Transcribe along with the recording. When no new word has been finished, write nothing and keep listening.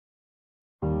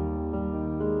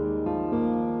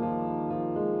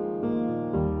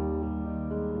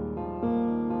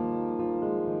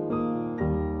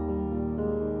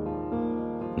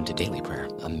welcome to Daily Prayer,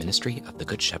 a ministry of the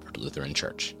Good Shepherd Lutheran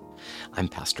Church. I'm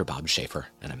Pastor Bob Schaefer,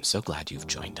 and I'm so glad you've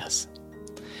joined us.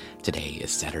 Today is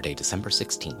Saturday, December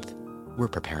 16th. We're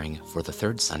preparing for the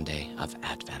third Sunday of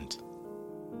Advent.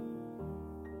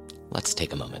 Let's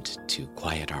take a moment to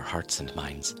quiet our hearts and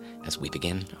minds as we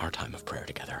begin our time of prayer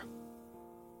together.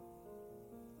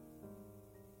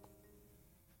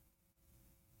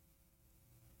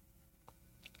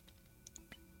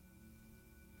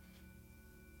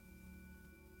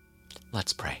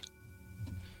 Let's pray.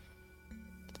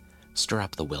 Stir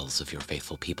up the wills of your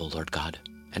faithful people, Lord God,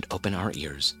 and open our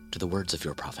ears to the words of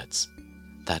your prophets,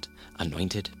 that,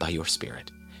 anointed by your Spirit,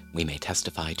 we may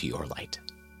testify to your light.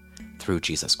 Through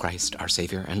Jesus Christ, our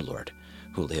Savior and Lord,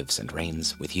 who lives and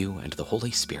reigns with you and the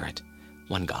Holy Spirit,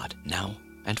 one God, now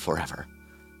and forever.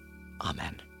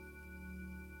 Amen.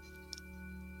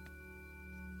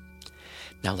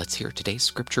 Now let's hear today's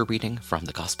scripture reading from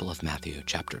the Gospel of Matthew,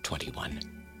 chapter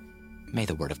 21. May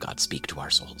the word of God speak to our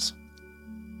souls.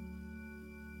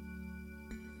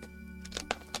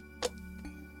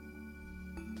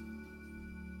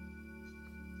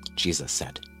 Jesus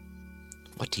said,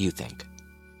 "What do you think?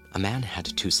 A man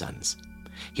had 2 sons.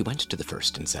 He went to the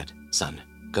first and said, 'Son,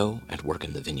 go and work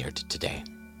in the vineyard today.'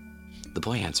 The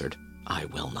boy answered, 'I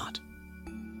will not.'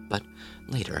 But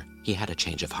later he had a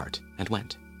change of heart and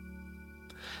went.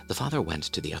 The father went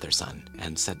to the other son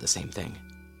and said the same thing.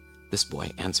 This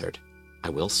boy answered, 'I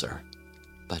will, sir,'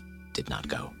 but did not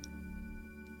go.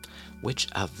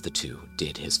 Which of the 2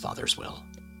 did his father's will?"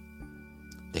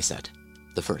 They said,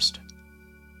 "The first."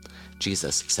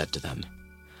 Jesus said to them,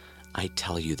 "I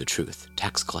tell you the truth,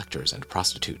 tax collectors and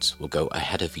prostitutes will go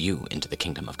ahead of you into the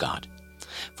kingdom of God.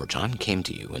 For John came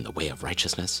to you in the way of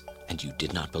righteousness, and you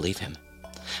did not believe him.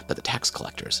 But the tax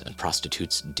collectors and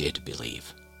prostitutes did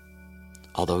believe.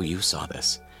 Although you saw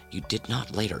this, you did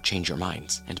not later change your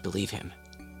minds and believe him."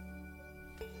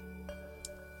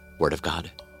 Word of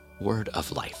God, word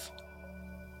of life.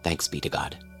 Thanks be to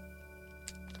God.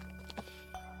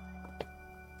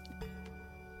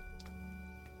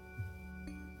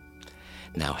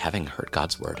 Now, having heard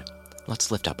God's word, let's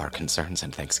lift up our concerns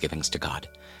and thanksgivings to God,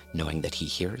 knowing that he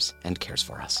hears and cares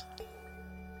for us.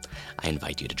 I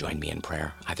invite you to join me in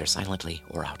prayer, either silently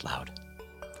or out loud.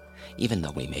 Even though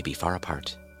we may be far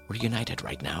apart, we're united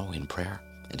right now in prayer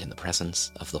and in the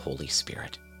presence of the Holy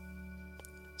Spirit.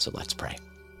 So let's pray.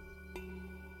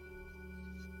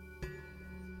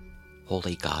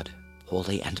 Holy God,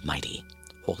 holy and mighty,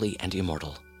 holy and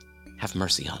immortal, have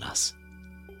mercy on us.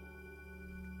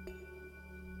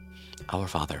 Our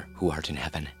Father, who art in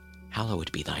heaven, hallowed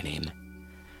be thy name.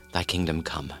 Thy kingdom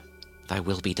come, thy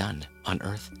will be done, on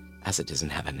earth as it is in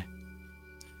heaven.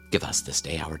 Give us this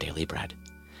day our daily bread,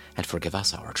 and forgive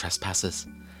us our trespasses,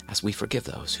 as we forgive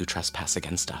those who trespass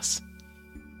against us.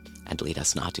 And lead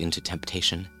us not into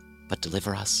temptation, but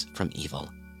deliver us from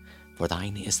evil. For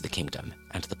thine is the kingdom,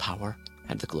 and the power,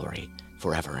 and the glory,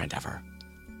 forever and ever.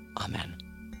 Amen.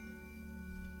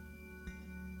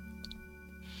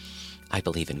 I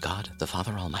believe in God, the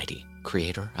Father Almighty,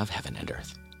 creator of heaven and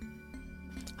earth.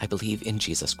 I believe in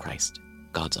Jesus Christ,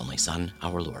 God's only Son,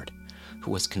 our Lord, who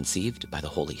was conceived by the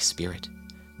Holy Spirit,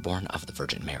 born of the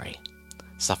Virgin Mary,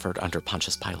 suffered under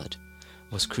Pontius Pilate,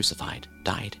 was crucified,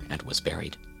 died, and was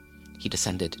buried. He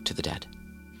descended to the dead.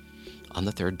 On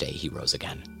the 3rd day he rose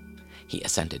again. He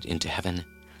ascended into heaven.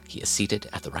 He is seated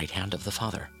at the right hand of the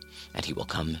Father, and he will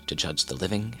come to judge the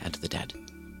living and the dead.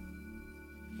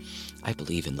 I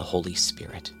believe in the Holy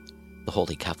Spirit, the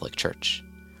Holy Catholic Church,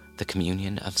 the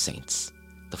communion of saints,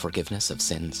 the forgiveness of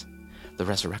sins, the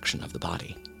resurrection of the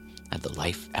body, and the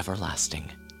life everlasting.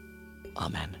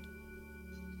 Amen.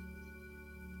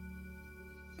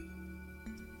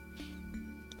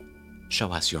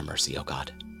 Show us your mercy, O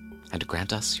God, and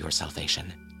grant us your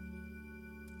salvation.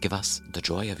 Give us the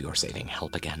joy of your saving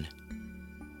help again,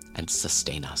 and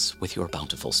sustain us with your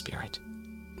bountiful Spirit.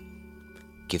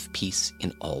 Give peace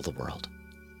in all the world,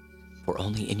 for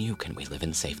only in you can we live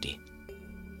in safety.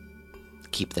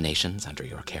 Keep the nations under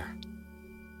your care,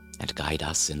 and guide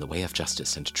us in the way of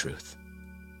justice and truth.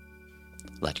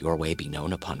 Let your way be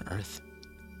known upon earth,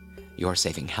 your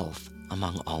saving health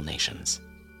among all nations.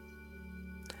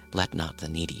 Let not the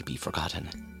needy be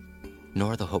forgotten,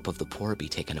 nor the hope of the poor be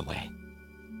taken away.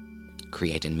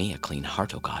 Create in me a clean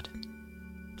heart, O God,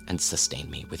 and sustain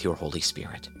me with your Holy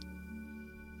Spirit.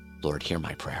 Lord, hear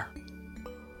my prayer,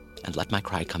 and let my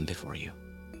cry come before you.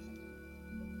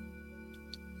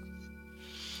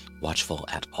 Watchful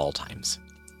at all times,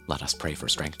 let us pray for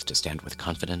strength to stand with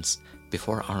confidence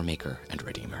before our Maker and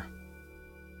Redeemer.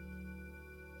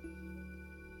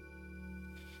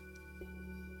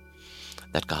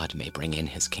 That God may bring in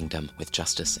his kingdom with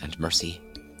justice and mercy,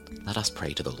 let us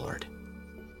pray to the Lord.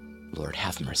 Lord,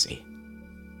 have mercy.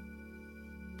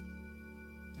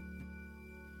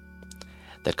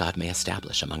 That God may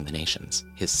establish among the nations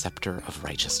his scepter of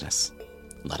righteousness,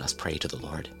 let us pray to the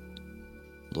Lord.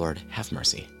 Lord, have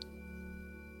mercy.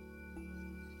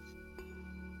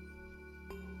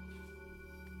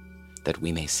 That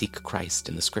we may seek Christ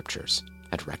in the Scriptures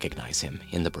and recognize him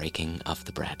in the breaking of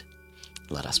the bread,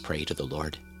 let us pray to the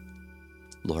Lord.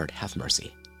 Lord, have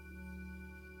mercy.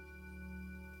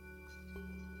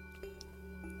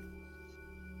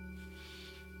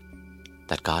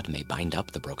 That God may bind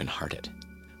up the brokenhearted,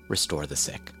 restore the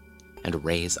sick, and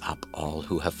raise up all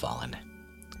who have fallen,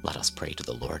 let us pray to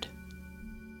the Lord.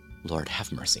 Lord,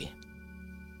 have mercy.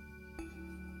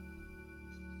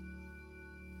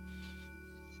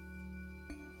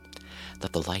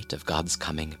 That the light of God's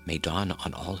coming may dawn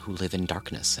on all who live in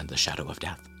darkness and the shadow of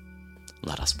death,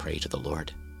 let us pray to the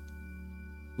Lord.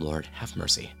 Lord, have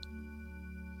mercy.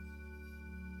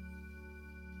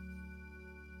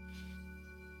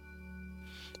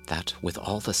 That with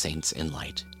all the saints in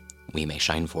light, we may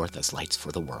shine forth as lights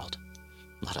for the world,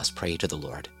 let us pray to the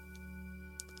Lord.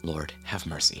 Lord, have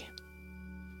mercy.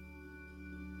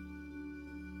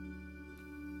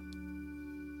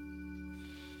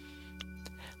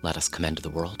 Let us commend the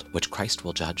world, which Christ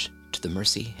will judge, to the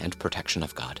mercy and protection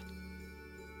of God.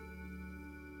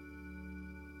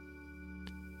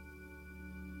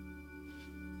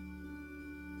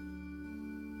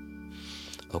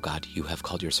 O God, you have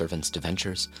called your servants to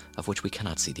ventures of which we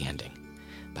cannot see the ending,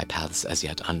 by paths as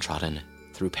yet untrodden,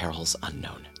 through perils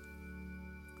unknown.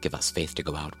 Give us faith to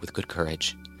go out with good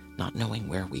courage, not knowing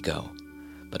where we go,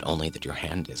 but only that your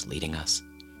hand is leading us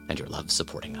and your love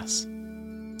supporting us.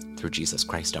 Through Jesus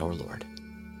Christ our Lord.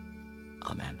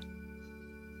 Amen.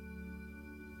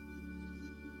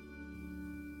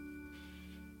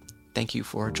 Thank you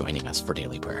for joining us for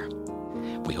Daily Prayer.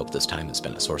 We hope this time has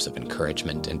been a source of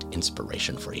encouragement and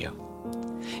inspiration for you.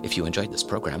 If you enjoyed this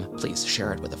program, please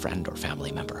share it with a friend or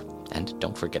family member, and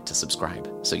don't forget to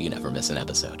subscribe so you never miss an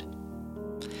episode.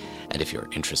 And if you're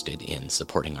interested in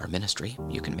supporting our ministry,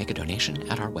 you can make a donation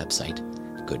at our website,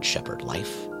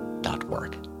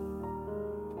 goodshepherdlife.org.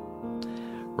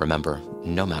 Remember,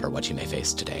 no matter what you may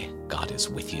face today, God is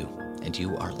with you, and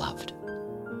you are loved.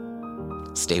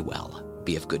 Stay well,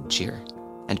 be of good cheer,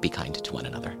 and be kind to one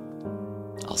another.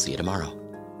 I'll see you tomorrow.